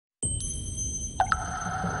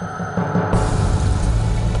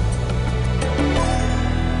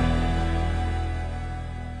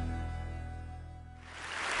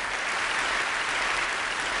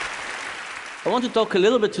want to talk a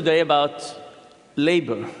little bit today about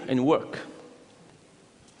labor and work.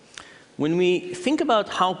 When we think about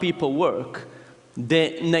how people work,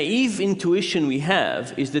 the naive intuition we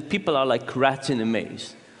have is that people are like rats in a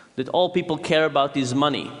maze, that all people care about is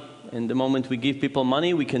money. And the moment we give people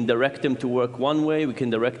money, we can direct them to work one way, we can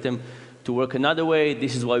direct them to work another way.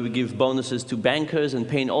 This is why we give bonuses to bankers and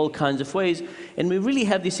pay in all kinds of ways. And we really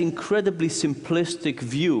have this incredibly simplistic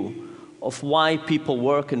view of why people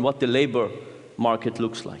work and what the labor market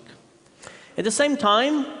looks like. At the same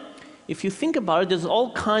time, if you think about it, there's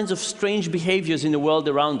all kinds of strange behaviors in the world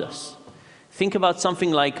around us. Think about something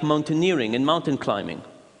like mountaineering and mountain climbing.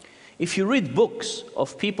 If you read books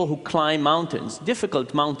of people who climb mountains,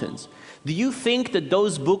 difficult mountains, do you think that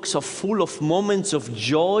those books are full of moments of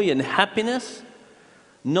joy and happiness?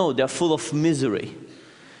 No, they're full of misery.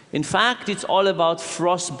 In fact, it's all about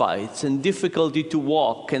frostbites and difficulty to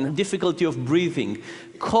walk and difficulty of breathing,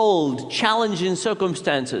 cold, challenging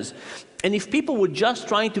circumstances. And if people were just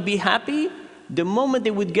trying to be happy, the moment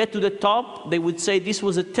they would get to the top, they would say, this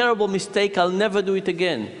was a terrible mistake, I'll never do it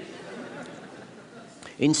again.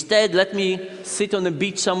 Instead, let me sit on a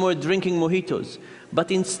beach somewhere drinking mojitos.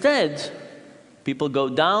 But instead, people go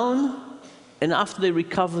down, and after they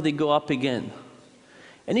recover, they go up again.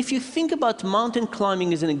 And if you think about mountain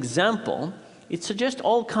climbing as an example, it suggests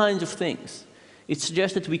all kinds of things. It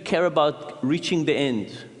suggests that we care about reaching the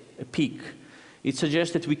end, a peak. It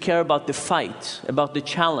suggests that we care about the fight, about the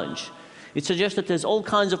challenge. It suggests that there's all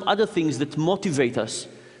kinds of other things that motivate us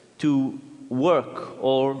to work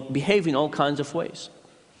or behave in all kinds of ways.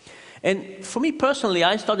 And for me personally,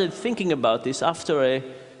 I started thinking about this after a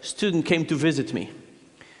student came to visit me.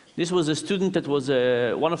 This was a student that was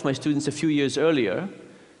one of my students a few years earlier,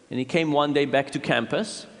 and he came one day back to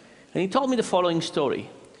campus, and he told me the following story.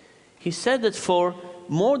 He said that for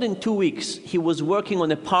more than 2 weeks, he was working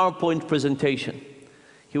on a PowerPoint presentation.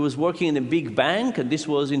 He was working in a big bank, and this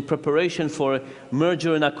was in preparation for a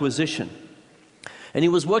merger and acquisition. And he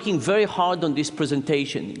was working very hard on this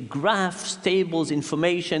presentation. Graphs, tables,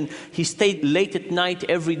 information. He stayed late at night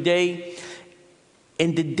every day.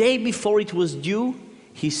 And the day before it was due,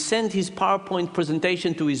 he sent his PowerPoint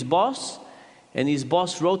presentation to his boss, and his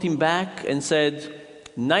boss wrote him back and said,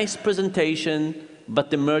 nice presentation, but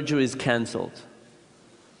the merger is canceled.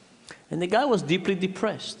 And the guy was deeply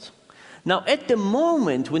depressed. Now, at the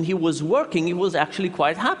moment when he was working, he was actually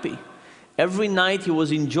quite happy. Every night he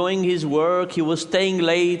was enjoying his work, he was staying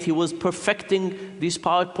late, he was perfecting this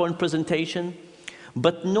PowerPoint presentation.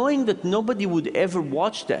 But knowing that nobody would ever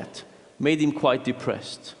watch that made him quite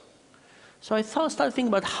depressed. So I started thinking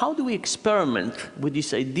about how do we experiment with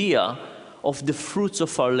this idea of the fruits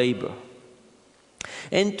of our labor.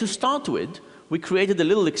 And to start with, we created a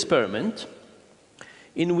little experiment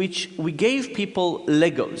in which we gave people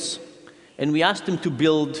Legos, and we asked them to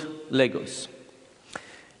build Legos.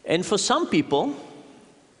 And for some people,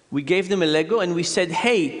 we gave them a Lego and we said,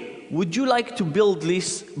 hey, would you like to build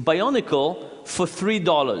this Bionicle for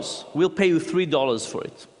 $3? We'll pay you $3 for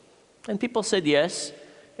it. And people said yes,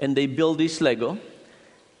 and they built this Lego.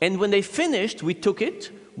 And when they finished, we took it,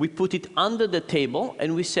 we put it under the table,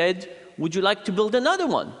 and we said, would you like to build another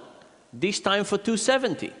one? This time for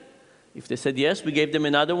 $270. If they said yes, we gave them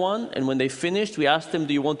another one, and when they finished, we asked them,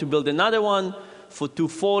 do you want to build another one for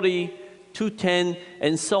 $240, $210,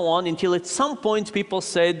 and so on, until at some point people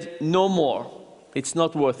said, no more. It's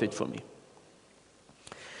not worth it for me.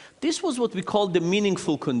 This was what we called the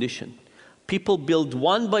meaningful condition. People build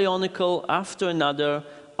one Bionicle after another.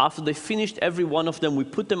 After they finished every one of them, we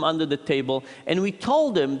put them under the table, and we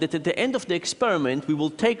told them that at the end of the experiment, we will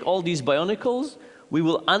take all these Bionicles, we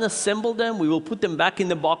will unassemble them, we will put them back in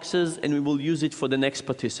the boxes, and we will use it for the next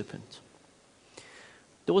participant.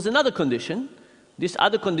 There was another condition. This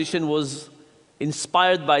other condition was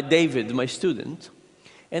inspired by David, my student.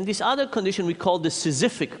 And this other condition we call the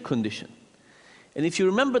Sisyphic condition. And if you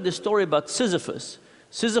remember the story about Sisyphus,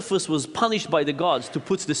 Sisyphus was punished by the gods to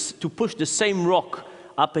push the same rock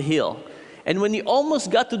up a hill. And when he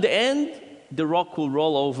almost got to the end, the rock will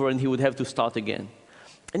roll over and he would have to start again.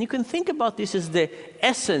 And you can think about this as the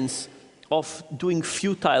essence of doing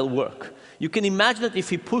futile work. You can imagine that if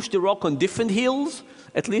he pushed the rock on different hills,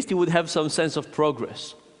 at least he would have some sense of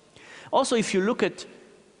progress. Also, if you look at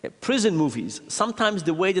prison movies, sometimes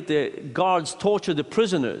the way that the guards torture the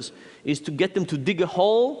prisoners is to get them to dig a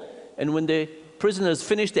hole, and when the prisoners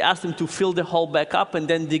finish, they ask them to fill the hole back up and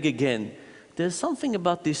then dig again. There's something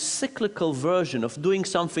about this cyclical version of doing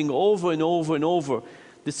something over and over and over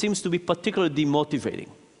that seems to be particularly demotivating.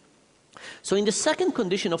 So in the second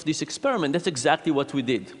condition of this experiment, that's exactly what we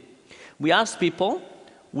did. We asked people,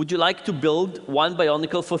 would you like to build one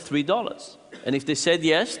Bionicle for $3? And if they said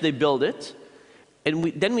yes, they build it.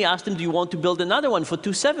 And then we asked them, do you want to build another one for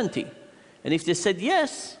 $270? And if they said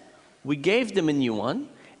yes, we gave them a new one.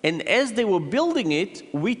 And as they were building it,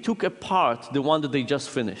 we took apart the one that they just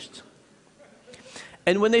finished.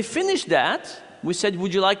 And when they finished that, we said,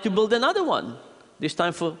 would you like to build another one? This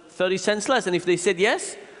time for 30 cents less. And if they said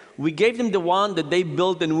yes, we gave them the one that they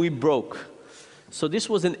built and we broke. So this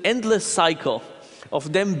was an endless cycle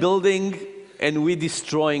of them building and we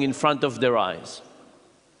destroying in front of their eyes.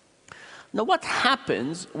 Now, what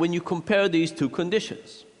happens when you compare these two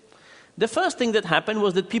conditions? The first thing that happened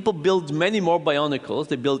was that people built many more Bionicles.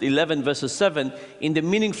 They built 11 versus 7 in the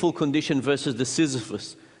meaningful condition versus the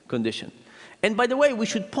Sisyphus condition. And by the way, we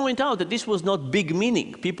should point out that this was not big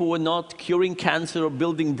meaning. People were not curing cancer or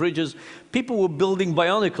building bridges. People were building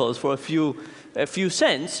Bionicles for a few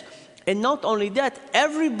cents. And not only that,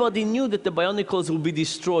 everybody knew that the Bionicles would be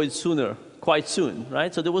destroyed quite soon,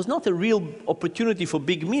 right? So there was not a real opportunity for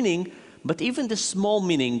big meaning, but even the small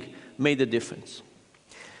meaning made a difference.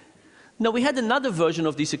 Now, we had another version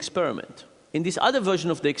of this experiment. In this other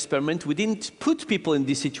version of the experiment, we didn't put people in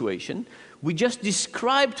this situation. We just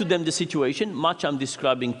described to them the situation, much I'm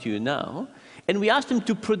describing to you now, and we asked them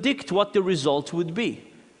to predict what the result would be.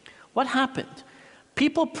 What happened?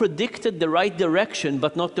 People predicted the right direction,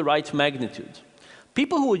 but not the right magnitude.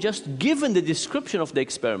 People who were just given the description of the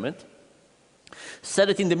experiment said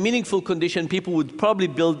that in the meaningful condition, people would probably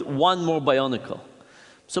build one more Bionicle.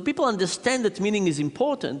 So people understand that meaning is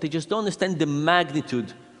important, they just don't understand the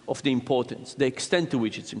magnitude of the importance, the extent to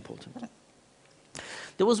which it's important.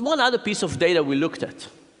 There was one other piece of data we looked at.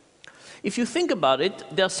 If you think about it,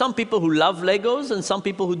 there are some people who love Legos and some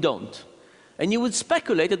people who don't. And you would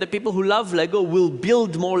speculate that the people who love Lego will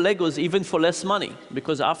build more Legos even for less money,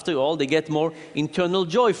 because after all, they get more internal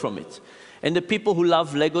joy from it. And the people who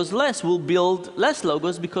love Legos less will build less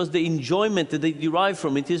Legos because the enjoyment that they derive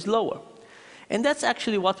from it is lower. And that's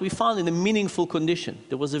actually what we found in a meaningful condition.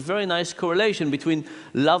 There was a very nice correlation between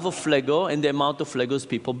love of Lego and the amount of Legos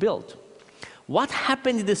people built. What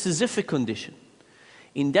happened in the Sisyphic condition?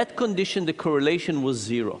 In that condition, the correlation was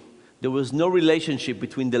zero. There was no relationship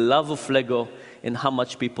between the love of Lego and how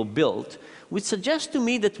much people built, which suggests to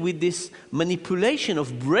me that with this manipulation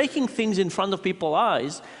of breaking things in front of people's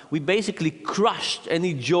eyes, we basically crushed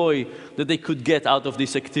any joy that they could get out of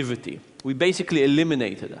this activity. We basically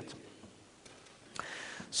eliminated that.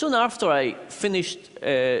 Soon after I finished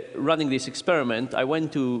running this experiment, I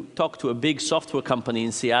went to talk to a big software company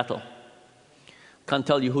in Seattle. Can't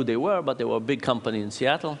tell you who they were, but they were a big company in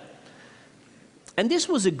Seattle. And this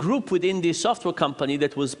was a group within this software company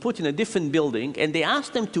that was put in a different building, and they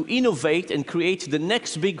asked them to innovate and create the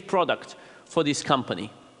next big product for this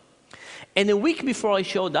company. And a week before I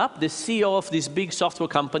showed up, the CEO of this big software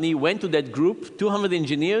company went to that group, 200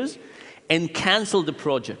 engineers, and canceled the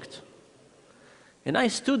project. And I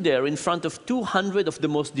stood there in front of 200 of the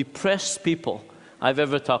most depressed people I've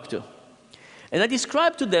ever talked to. And I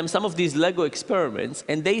described to them some of these Lego experiments,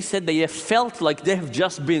 and they said they have felt like they have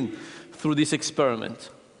just been through this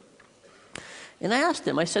experiment. And I asked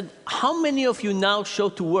them, I said, how many of you now show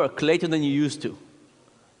to work later than you used to?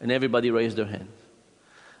 And everybody raised their hand.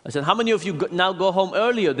 I said, how many of you now go home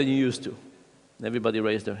earlier than you used to? And everybody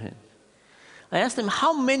raised their hand. I asked them,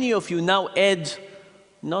 how many of you now add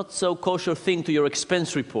not so kosher thing to your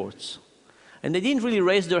expense reports? And they didn't really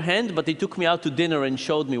raise their hand, but they took me out to dinner and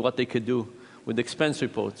showed me what they could do with expense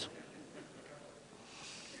reports.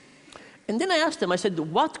 And then I asked them, I said,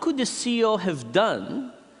 what could the CEO have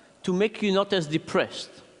done to make you not as depressed?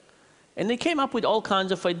 And they came up with all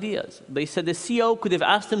kinds of ideas. They said the CEO could have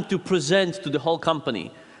asked them to present to the whole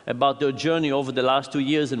company about their journey over the last 2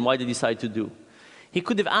 years and why they decided to do. He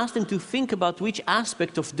could have asked them to think about which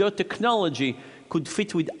aspect of their technology could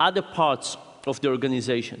fit with other parts of the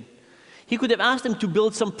organization. He could have asked them to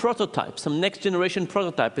build some prototype, some next generation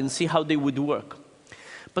prototype, and see how they would work.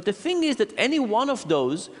 But the thing is that any one of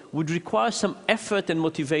those would require some effort and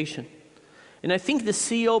motivation. And I think the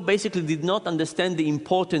CEO basically did not understand the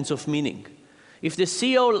importance of meaning. If the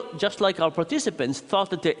CEO, just like our participants,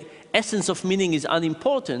 thought that the essence of meaning is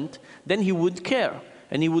unimportant, then he would care.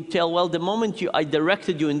 And he would tell, well, the moment I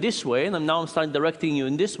directed you in this way, and now I'm starting directing you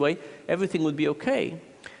in this way, everything would be okay.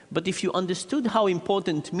 But if you understood how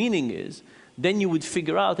important meaning is, then you would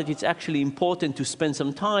figure out that it's actually important to spend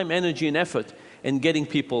some time, energy, and effort in getting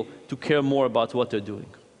people to care more about what they're doing.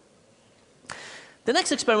 The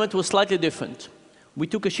next experiment was slightly different. We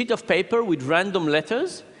took a sheet of paper with random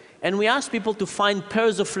letters, and we asked people to find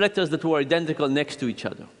pairs of letters that were identical next to each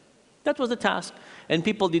other. That was the task. And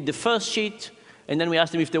people did the first sheet, And then we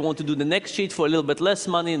ask them if they want to do the next sheet for a little bit less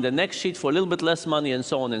money, and the next sheet for a little bit less money, and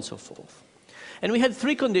so on and so forth. And we had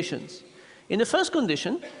 3 conditions. In the first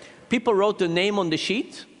condition, people wrote their name on the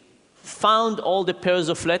sheet, found all the pairs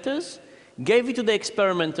of letters, gave it to the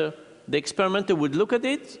experimenter. The experimenter would look at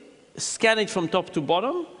it, scan it from top to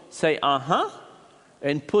bottom, say, uh-huh,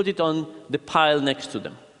 and put it on the pile next to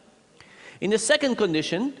them. In the second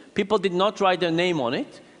condition, people did not write their name on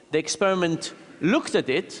it. The experiment looked at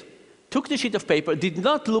it, took the sheet of paper, did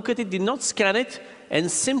not look at it, did not scan it,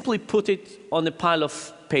 and simply put it on a pile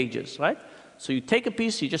of pages, right? So you take a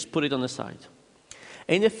piece, you just put it on the side.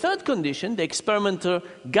 In the third condition, the experimenter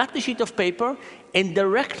got the sheet of paper and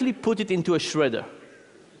directly put it into a shredder.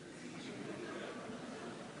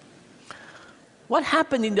 What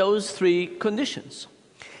happened in those 3 conditions?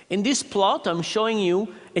 In this plot, I'm showing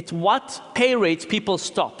you at what pay rate people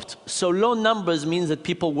stopped. So low numbers means that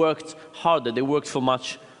people worked harder. They worked for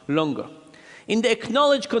much longer. In the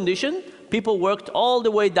acknowledged condition, people worked all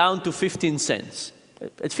the way down to 15 cents.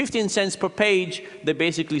 At 15 cents per page, they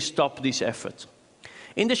basically stopped this effort.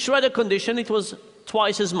 In the shredder condition, it was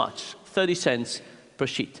twice as much, 30 cents per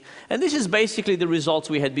sheet. And this is basically the results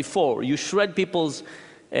we had before. You shred people's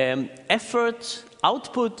effort,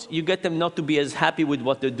 output, you get them not to be as happy with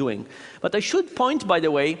what they're doing. But I should point, by the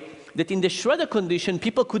way, that in the shredder condition,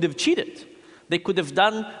 people could have cheated. They could have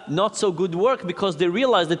done not so good work because they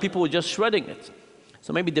realized that people were just shredding it.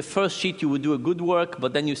 So maybe the first sheet you would do a good work,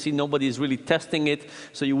 but then you see nobody is really testing it,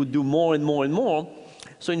 so you would do more and more and more.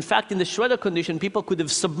 So in fact, in the shredder condition, people could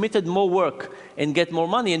have submitted more work and get more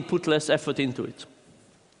money and put less effort into it.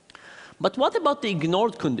 But what about the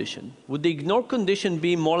ignored condition? Would the ignored condition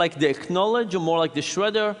be more like the acknowledge or more like the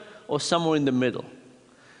shredder or somewhere in the middle?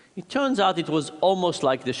 It turns out it was almost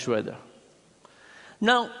like the shredder.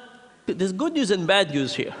 Now, there's good news and bad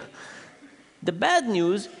news here. The bad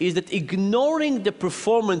news is that ignoring the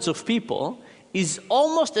performance of people is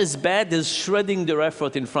almost as bad as shredding their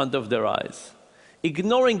effort in front of their eyes.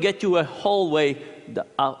 Ignoring gets you a whole way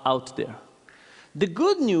out there. The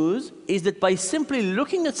good news is that by simply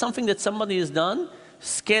looking at something that somebody has done,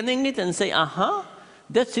 scanning it and say, aha,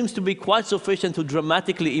 that seems to be quite sufficient to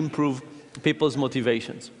dramatically improve people's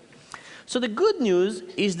motivations. So the good news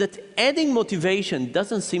is that adding motivation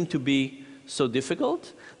doesn't seem to be so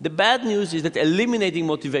difficult. The bad news is that eliminating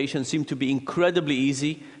motivation seems to be incredibly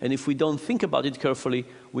easy, and if we don't think about it carefully,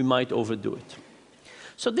 we might overdo it.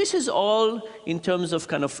 So this is all in terms of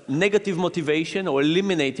kind of negative motivation or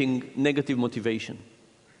eliminating negative motivation.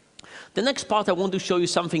 The next part, I want to show you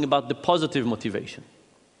something about the positive motivation.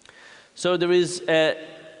 So there is a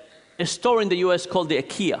store in the US called the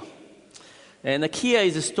IKEA. And IKEA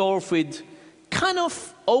is a store with kind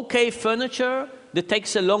of okay furniture that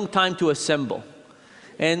takes a long time to assemble.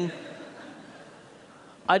 And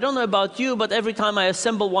I don't know about you, but every time I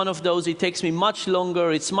assemble one of those, it takes me much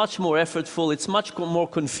longer, it's much more effortful, it's much more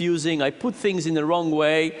confusing, I put things in the wrong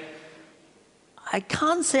way. I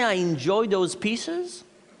can't say I enjoy those pieces.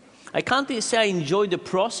 I can't say I enjoy the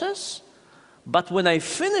process, but when I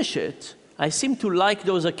finish it, I seem to like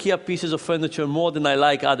those IKEA pieces of furniture more than I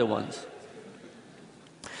like other ones.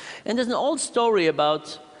 And there's an old story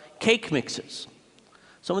about cake mixers.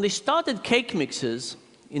 So when they started cake mixers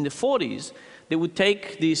in the 40s, they would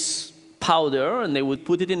take this powder and they would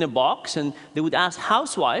put it in a box and they would ask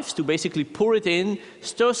housewives to basically pour it in,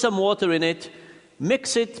 stir some water in it,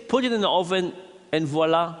 mix it, put it in the oven, and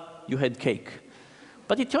voila, you had cake.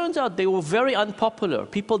 But it turns out they were very unpopular.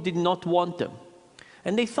 People did not want them.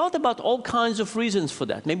 And they thought about all kinds of reasons for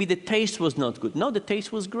that. Maybe the taste was not good. No, the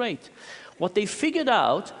taste was great. What they figured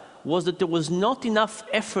out was that there was not enough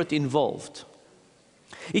effort involved.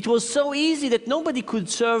 It was so easy that nobody could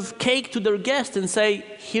serve cake to their guest and say,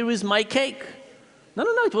 here is my cake. No,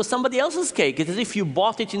 it was somebody else's cake. It's as if you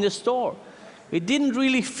bought it in the store. It didn't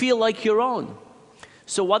really feel like your own.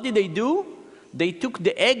 So what did they do? They took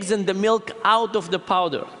the eggs and the milk out of the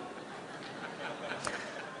powder.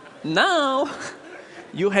 Now,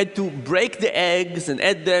 you had to break the eggs and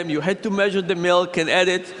add them. You had to measure the milk and add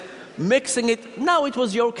it, mixing it. Now it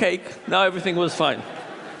was your cake. Now everything was fine.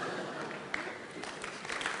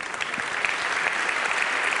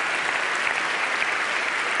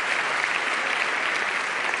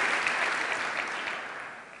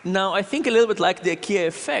 Now, I think a little bit like the IKEA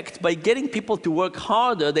effect, by getting people to work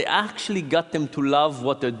harder, they actually got them to love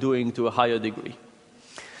what they're doing to a higher degree.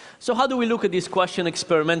 So how do we look at this question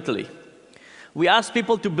experimentally? We asked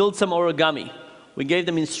people to build some origami. We gave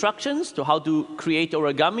them instructions to how to create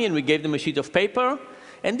origami, and we gave them a sheet of paper.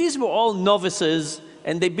 And these were all novices,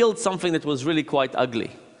 and they built something that was really quite ugly.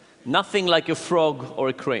 Nothing like a frog or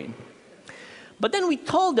a crane. But then we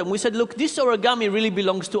told them, we said, look, this origami really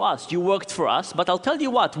belongs to us. You worked for us, but I'll tell you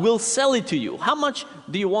what, we'll sell it to you. How much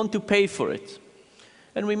do you want to pay for it?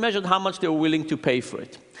 And we measured how much they were willing to pay for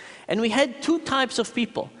it. And we had two types of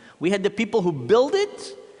people. We had the people who built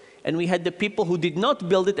it, and we had the people who did not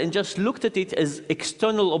build it and just looked at it as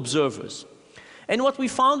external observers. And what we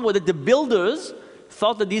found was that the builders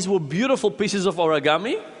thought that these were beautiful pieces of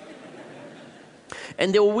origami,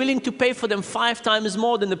 and they were willing to pay for them 5 times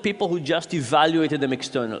more than the people who just evaluated them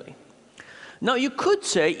externally. Now, you could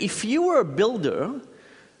say, if you were a builder,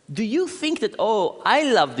 do you think that, oh, I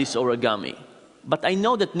love this origami, but I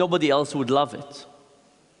know that nobody else would love it?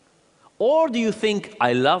 Or do you think,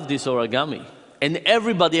 I love this origami, and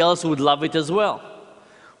everybody else would love it as well?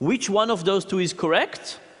 Which one of those two is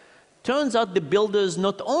correct? Turns out the builders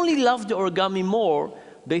not only loved the origami more,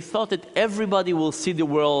 they thought that everybody will see the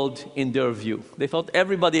world in their view. They thought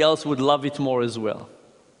everybody else would love it more as well.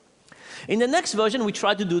 In the next version, we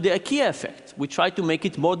tried to do the IKEA effect. We tried to make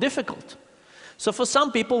it more difficult. So for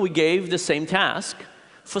some people, we gave the same task.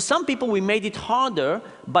 For some people, we made it harder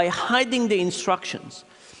by hiding the instructions.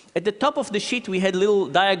 At the top of the sheet, we had little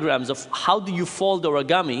diagrams of how do you fold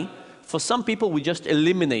origami. For some people, we just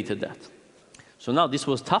eliminated that. So now this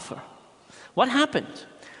was tougher. What happened?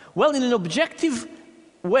 Well, in an objective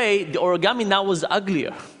way, the origami now was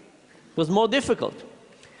uglier. It was more difficult.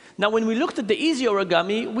 Now, when we looked at the easy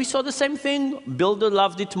origami, we saw the same thing. Builder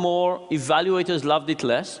loved it more, evaluators loved it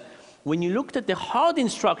less. When you looked at the hard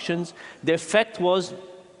instructions, the effect was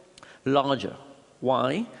larger.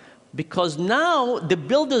 Why? Because now the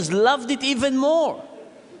builders loved it even more.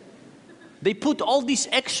 They put all this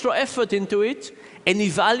extra effort into it, and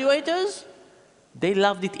evaluators, they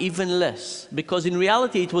loved it even less, because in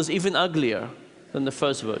reality it was even uglier than the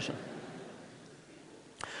first version.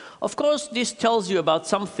 Of course, this tells you about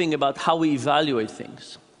something about how we evaluate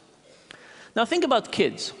things. Now think about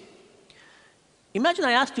kids. Imagine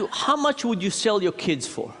I asked you, how much would you sell your kids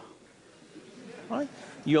for? Right?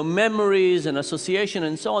 Your memories and association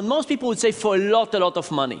and so on. Most people would say for a lot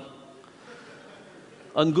of money.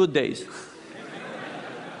 On good days.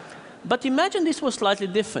 But imagine this was slightly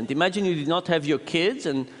different. Imagine you did not have your kids,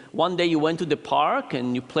 and one day you went to the park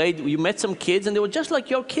and you met some kids, and they were just like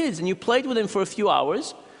your kids, and you played with them for a few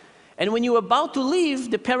hours. And when you were about to leave,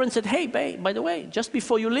 the parents said, hey, babe, by the way, just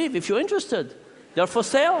before you leave, if you're interested, they're for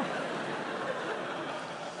sale.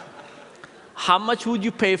 How much would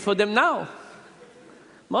you pay for them now?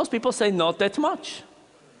 Most people say not that much.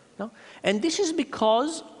 No? And this is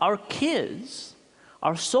because our kids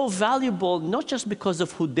are so valuable, not just because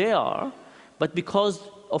of who they are, but because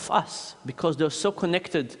of us, because they're so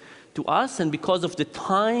connected to us, and because of the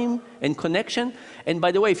time and connection. And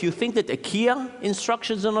by the way, if you think that IKEA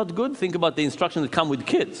instructions are not good, think about the instructions that come with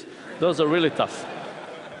kids. Those are really tough.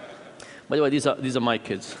 By the way, these are my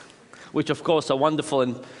kids, which of course are wonderful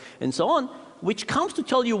and so on, which comes to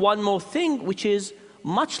tell you one more thing, which is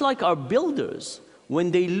much like our builders, when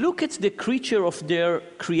they look at the creature of their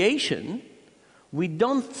creation, we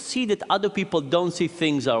don't see that other people don't see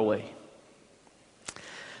things our way.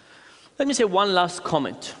 Let me say one last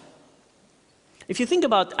comment. If you think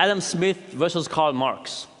about Adam Smith versus Karl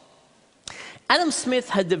Marx, Adam Smith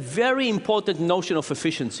had a very important notion of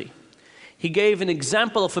efficiency. He gave an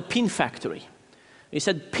example of a pin factory. He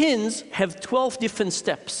said pins have 12 different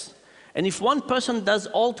steps. And if one person does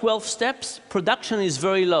all 12 steps, production is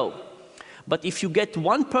very low. But if you get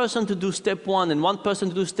one person to do step 1 and one person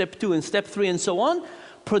to do step 2 and step 3 and so on,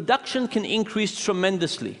 production can increase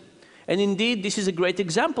tremendously. And indeed, this is a great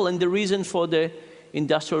example and the reason for the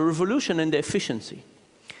Industrial Revolution and the efficiency.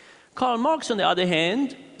 Karl Marx, on the other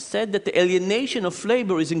hand, said that the alienation of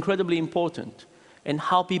labor is incredibly important, and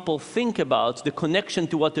how people think about the connection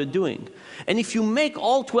to what they're doing. And if you make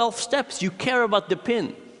all 12 steps, you care about the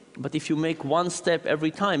pin. But if you make one step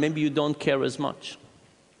every time, maybe you don't care as much.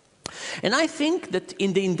 And I think that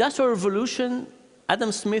in the Industrial Revolution,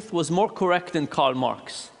 Adam Smith was more correct than Karl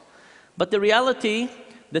Marx. But the reality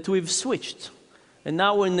that we've switched, and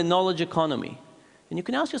now we're in the knowledge economy. And you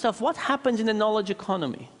can ask yourself, what happens in the knowledge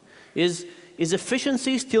economy? Is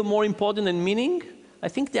efficiency still more important than meaning? I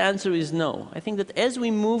think the answer is no. I think that as we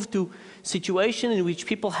move to situations in which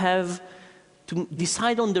people have to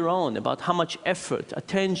decide on their own about how much effort,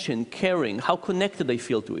 attention, caring, how connected they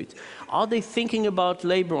feel to it, are they thinking about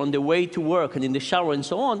labor on their way to work and in the shower and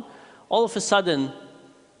so on, all of a sudden,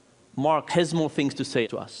 Mark has more things to say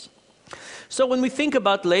to us. So when we think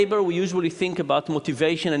about labor, we usually think about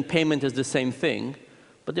motivation and payment as the same thing.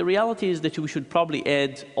 But the reality is that we should probably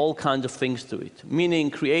add all kinds of things to it,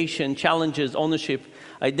 meaning, creation, challenges, ownership,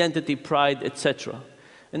 identity, pride, etc.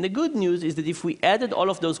 And the good news is that if we added all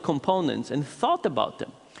of those components and thought about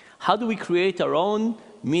them, how do we create our own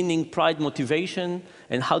meaning, pride, motivation,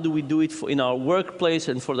 and how do we do it in our workplace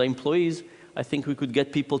and for the employees, I think we could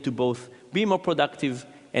get people to both be more productive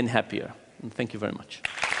and happier. And thank you very much.